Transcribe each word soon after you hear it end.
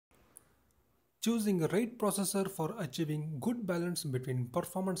Choosing a right processor for achieving good balance between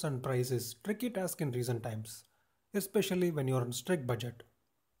performance and price is a tricky task in recent times, especially when you're on strict budget.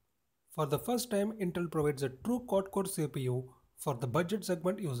 For the first time, Intel provides a true quad-core CPU for the budget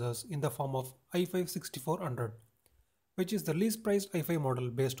segment users in the form of i5-6400, which is the least priced i5 model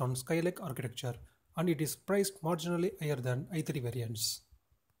based on Skylake architecture, and it is priced marginally higher than i3 variants.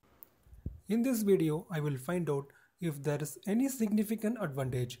 In this video, I will find out if there is any significant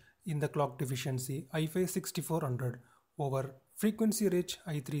advantage in the clock efficiency i5 6400 over frequency-rich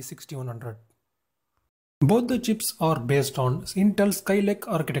i3 6100. Both the chips are based on Intel Skylake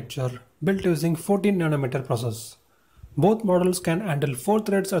architecture built using 14nm process. Both models can handle 4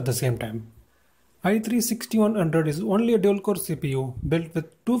 threads at the same time. i3 6100 is only a dual-core CPU built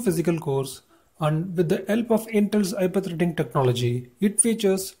with 2 physical cores, and with the help of Intel's hyper-threading technology, it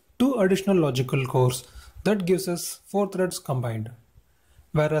features 2 additional logical cores that gives us 4 threads combined.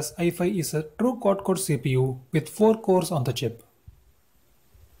 Whereas i5 is a true quad-core CPU with 4 cores on the chip.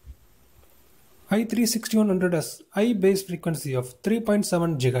 i3 6100 has high base frequency of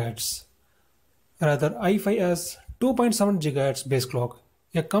 3.7 GHz. Rather, i5 has 2.7 GHz base clock,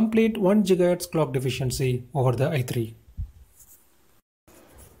 a complete 1 GHz clock efficiency over the i3.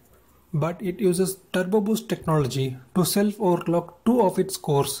 But it uses turbo boost technology to self-overclock 2 of its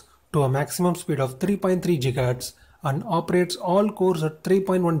cores to a maximum speed of 3.3 GHz and operates all cores at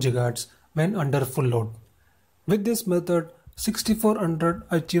 3.1 GHz when under full load. With this method, 6400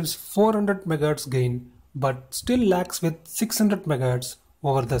 achieves 400 MHz gain but still lacks with 600 MHz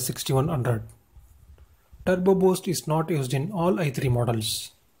over the 6100. Turbo boost is not used in all i3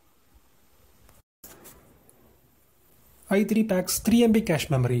 models. i3 packs 3 MB cache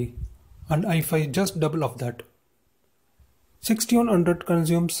memory and i5 just double of that. 6100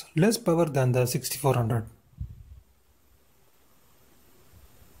 consumes less power than the 6400.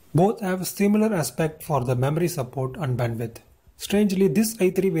 Both have similar aspect for the memory support and bandwidth. Strangely, this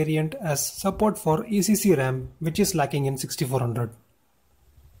i3 variant has support for ECC RAM, which is lacking in 6400.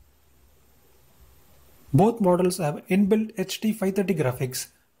 Both models have inbuilt HD 530 graphics,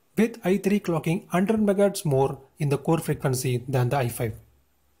 with i3 clocking 100 MHz more in the core frequency than the i5.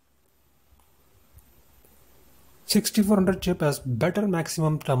 6400 chip has better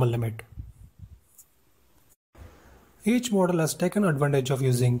maximum thermal limit. Each model has taken advantage of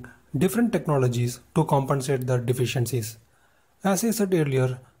using different technologies to compensate the deficiencies. As I said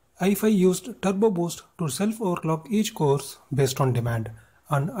earlier, i5 used turbo boost to self-overclock each core based on demand,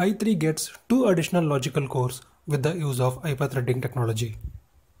 and i3 gets 2 additional logical cores with the use of hyper-threading technology.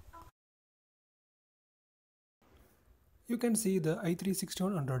 You can see the i3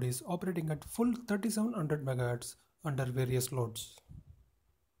 6100 is operating at full 3700 MHz under various loads.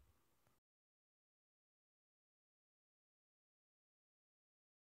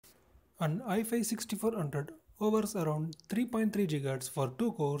 An i5 6400 hovers around 3.3 GHz for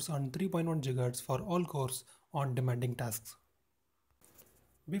 2 cores and 3.1 GHz for all cores on demanding tasks.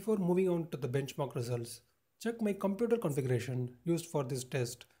 Before moving on to the benchmark results, check my computer configuration used for this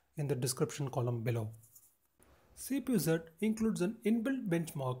test in the description column below. CPU-Z includes an inbuilt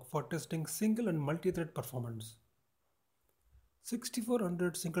benchmark for testing single and multi-thread performance.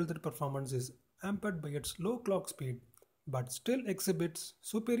 6400 single-thread performance is hampered by its low clock speed, but still exhibits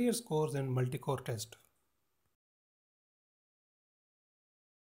superior scores in multi-core test.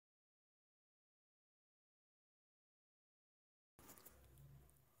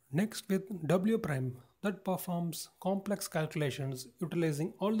 Next, with W prime that performs complex calculations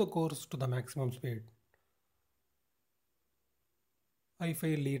utilizing all the cores to the maximum speed.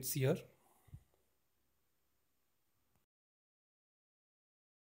 i5 leads here.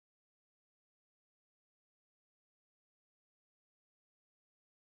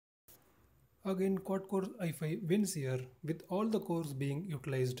 Again, quad-core i5 wins here with all the cores being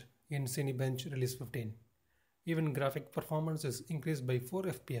utilized in Cinebench release 15. Even graphic performance is increased by 4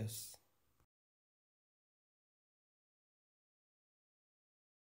 FPS.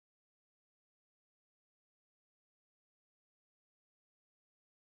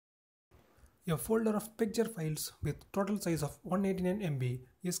 A folder of picture files with total size of 189 MB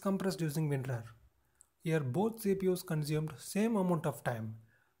is compressed using WinRAR. Here both CPUs consumed same amount of time.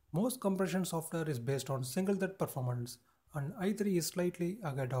 Most compression software is based on single-thread performance, and i3 is slightly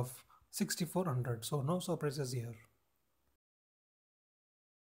ahead of 6400, so no surprises here.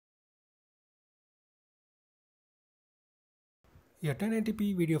 A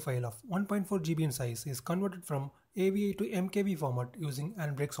 1080p video file of 1.4 GB in size is converted from AVI to MKV format using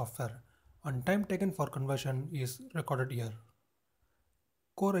Handbrake software, and time taken for conversion is recorded here.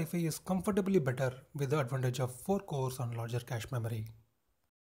 Core i5 is comfortably better with the advantage of 4 cores and larger cache memory.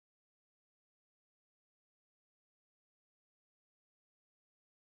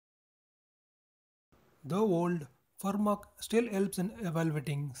 Though old, Fermac still helps in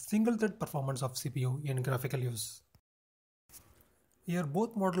evaluating single-thread performance of CPU in graphical use. Here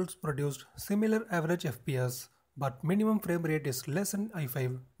both models produced similar average FPS, but minimum frame rate is less in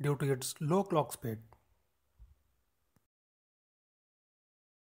i5 due to its low clock speed.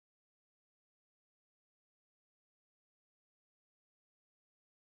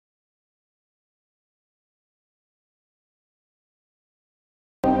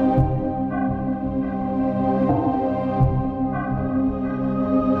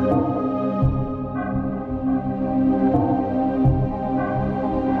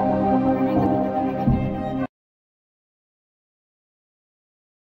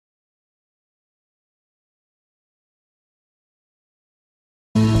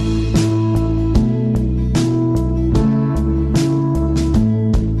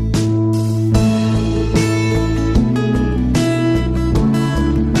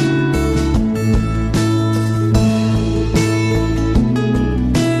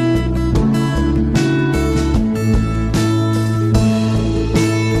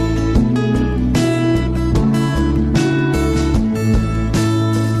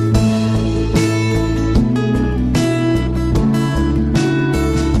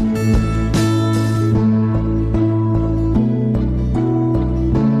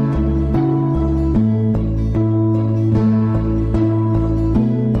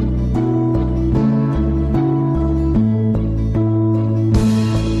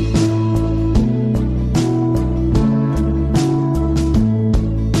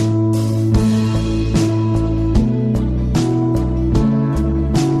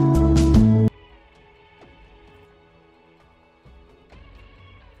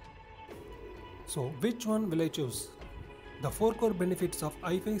 So which one will I choose? The 4-core benefits of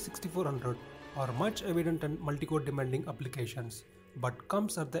i5 6400 are much evident in multi-core demanding applications, but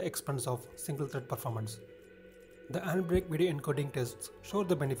comes at the expense of single-thread performance. The handbrake video encoding tests show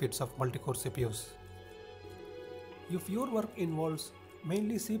the benefits of multi-core CPUs. If your work involves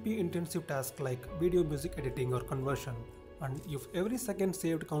mainly CPU-intensive tasks like video music editing or conversion, and if every second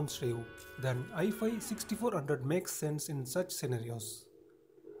saved counts to you, then i5 6400 makes sense in such scenarios.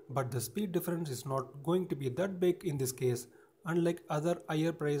 But the speed difference is not going to be that big in this case, unlike other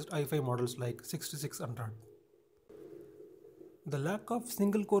higher priced i5 models like 6600. The lack of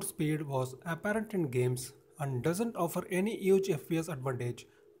single core speed was apparent in games and doesn't offer any huge FPS advantage,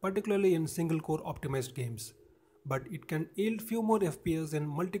 particularly in single core optimized games, but it can yield few more FPS in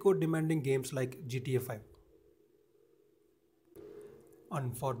multi-core demanding games like GTA 5.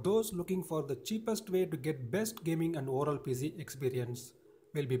 And for those looking for the cheapest way to get best gaming and overall PC experience,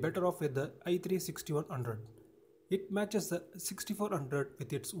 will be better off with the i3 6100. It matches the 6400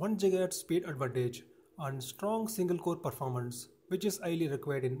 with its 1 GHz speed advantage and strong single core performance, which is highly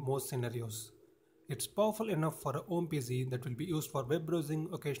required in most scenarios. It's powerful enough for a home PC that will be used for web browsing,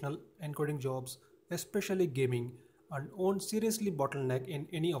 occasional encoding jobs, especially gaming, and won't seriously bottleneck in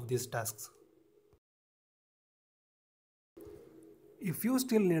any of these tasks. If you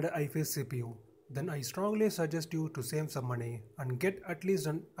still need an i5 CPU, then I strongly suggest you to save some money and get at least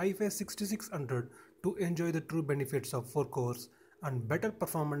an i5 6600 to enjoy the true benefits of 4 cores and better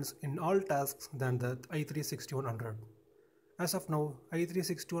performance in all tasks than the i3 6100. As of now, i3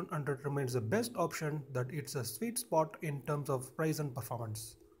 6100 remains the best option, that it's a sweet spot in terms of price and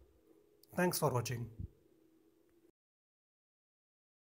performance. Thanks for watching.